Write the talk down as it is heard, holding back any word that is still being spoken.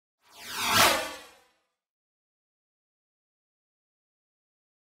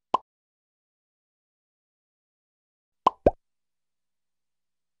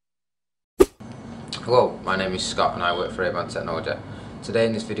Hello, my name is Scott and I work for Airman Technology. Today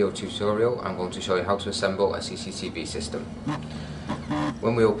in this video tutorial I'm going to show you how to assemble a CCTV system.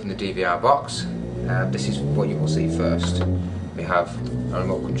 When we open the DVR box, this is what you will see first. We have a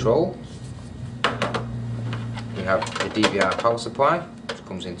remote control, we have the DVR power supply, which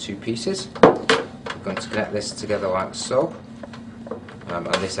comes in two pieces. We're going to connect this together like so, and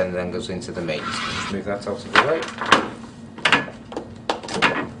this end then goes into the mains. Just move that out of the way.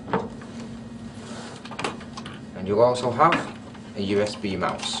 And you'll also have a USB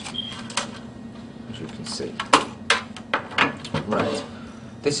mouse, as you can see. Right,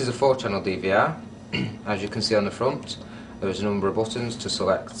 this is a 4-channel DVR. As you can see on the front, there is a number of buttons to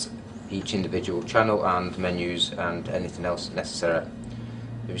select each individual channel and menus and anything else necessary.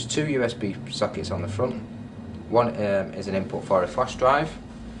 There is two USB sockets on the front. One is an input for a flash drive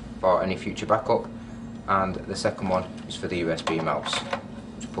for any future backup, and the second one is for the USB mouse,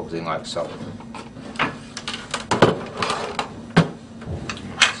 which plugs in like so.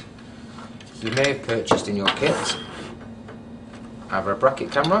 You may have purchased in your kit either a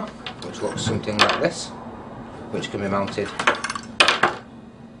bracket camera, which looks something like this, which can be mounted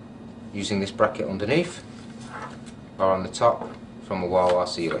using this bracket underneath, or on the top from a wall or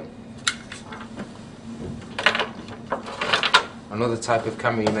ceiling. Another type of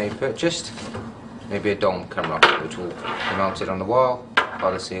camera you may have purchased may be a dome camera, which will be mounted on the wall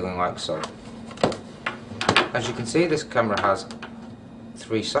or the ceiling like so. As you can see, this camera has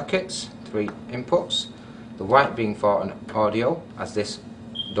 3 sockets, 3 inputs, the white being for an audio, as this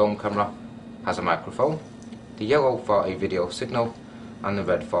dome camera has a microphone, the yellow for a video signal, and the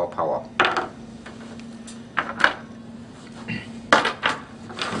red for power.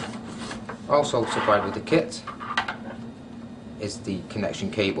 Also supplied with the kit is the connection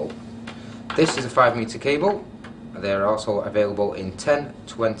cable. This is a 5-meter cable. They are also available in 10,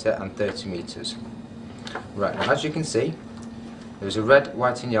 20 and 30 meters. Right, now as you can see, there is a red,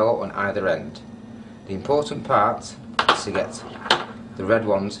 white and yellow on either end. The important part is to get the red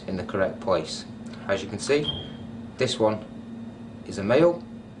ones in the correct place. As you can see, this one is a male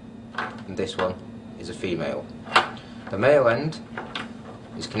and this one is a female. The male end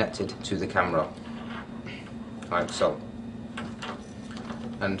is connected to the camera, like so.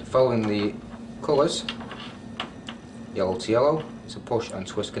 And following the colours, yellow to yellow, it's a push and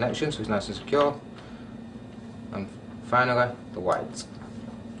twist connection, so it's nice and secure. And finally, the white.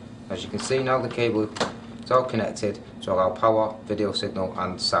 As you can see now, the cable is all connected to allow power, video signal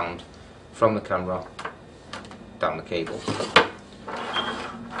and sound from the camera down the cable.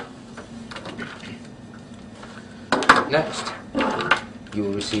 Next, you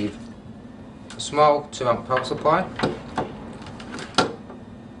will receive a small 2-amp power supply,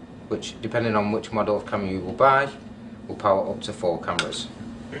 which, depending on which model of camera you will buy, will power up to 4 cameras.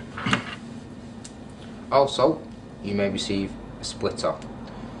 Also, you may receive a splitter.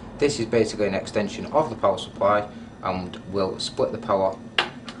 This is basically an extension of the power supply and will split the power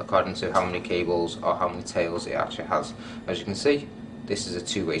according to how many cables or how many tails it actually has. As you can see, this is a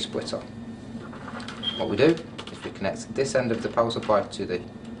 2-way splitter. What we do is we connect this end of the power supply to the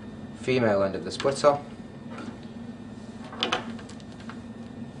female end of the splitter,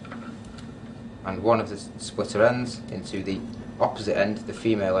 and one of the splitter ends into the opposite end, the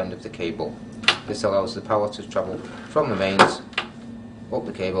female end of the cable. This allows the power to travel from the mains up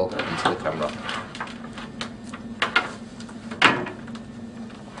the cable into the camera.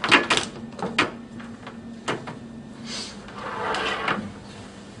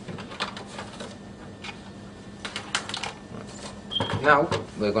 Now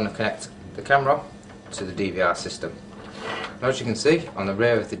we're going to connect the camera to the DVR system. Now, as you can see, on the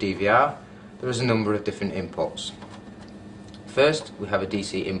rear of the DVR there is a number of different inputs. First, we have a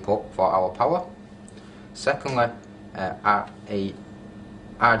DC input for our power. Secondly, a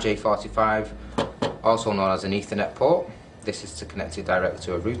RJ45, also known as an Ethernet port. This is to connect it directly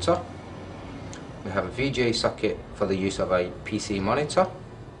to a router. We have a VGA socket for the use of a PC monitor.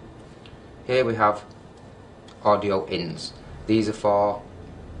 Here we have audio ins. These are for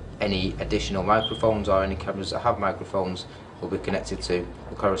any additional microphones or any cameras that have microphones will be connected to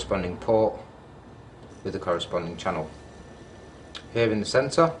the corresponding port with the corresponding channel. Here in the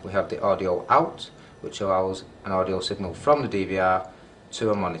centre we have the audio out, which allows an audio signal from the DVR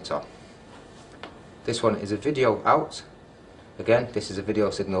to a monitor. This one is a video out. Again, this is a video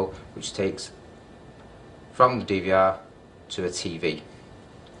signal which takes from the DVR to a TV.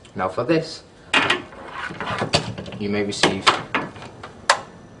 Now for this, you may receive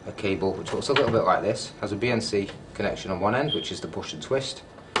a cable which looks a little bit like this, has a BNC connection on one end, which is the push and twist,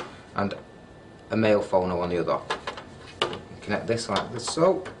 and a male phono on the other. Connect this like this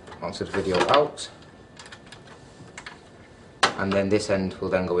so, onto the video out, and then this end will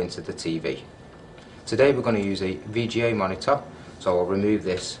then go into the TV. Today we're going to use a VGA monitor, so I'll remove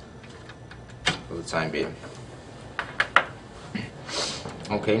this for the time being.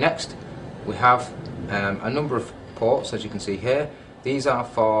 Okay, next we have a number of ports, as you can see here. These are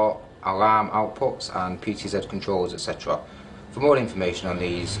for alarm outputs and PTZ controls, etc. For more information on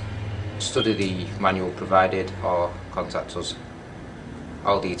these, study the manual provided or contact us.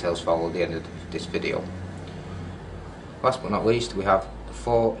 All details follow at the end of this video. Last but not least, we have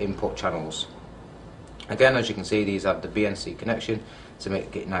 4 input channels. Again, as you can see, these have the BNC connection to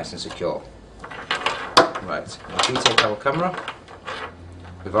make it nice and secure. Right, if we take our camera,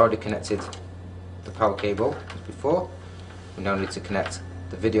 we've already connected the power cable as before. We now need to connect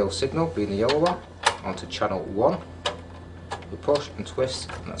the video signal, being the yellow one, onto channel 1. We push and twist,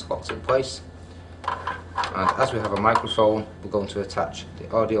 and that's locked in place. And as we have a microphone, we're going to attach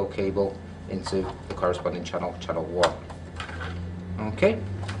the audio cable into the corresponding channel, channel 1. Okay,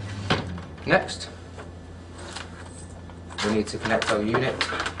 next we need to connect our unit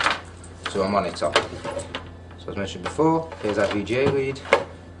to our monitor. So as mentioned before, here's our VGA lead.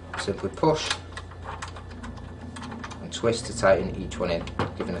 Simply push and twist to tighten each one in,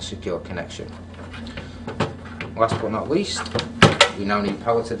 giving a secure connection. Last but not least, we now need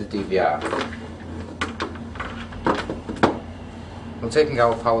power to the DVR. We're taking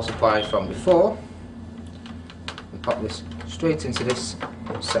our power supply from before and pop this straight into this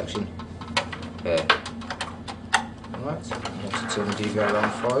section here. Alright, I'm going to turn the DVR on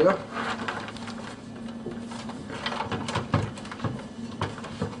for you.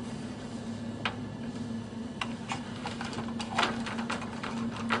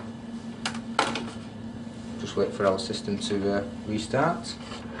 Just wait for our system to restart.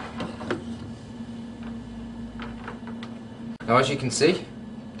 Now, as you can see,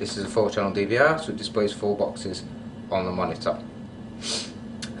 this is a 4-channel DVR, so it displays 4 boxes on the monitor.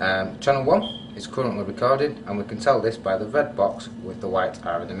 Channel 1 is currently recording, and we can tell this by the red box with the white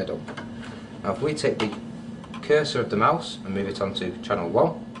R in the middle. Now, if we take the cursor of the mouse and move it onto channel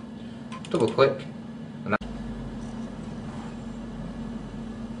 1, double click, and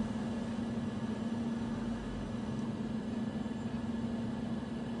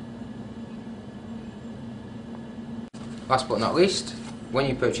last but not least, when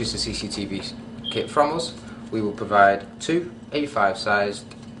you purchase a CCTV kit from us, we will provide 2 A5 sized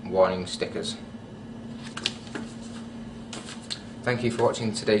warning stickers. Thank you for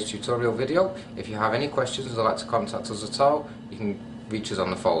watching today's tutorial video. If you have any questions or like to contact us at all, you can reach us on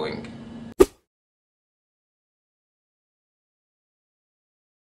the following.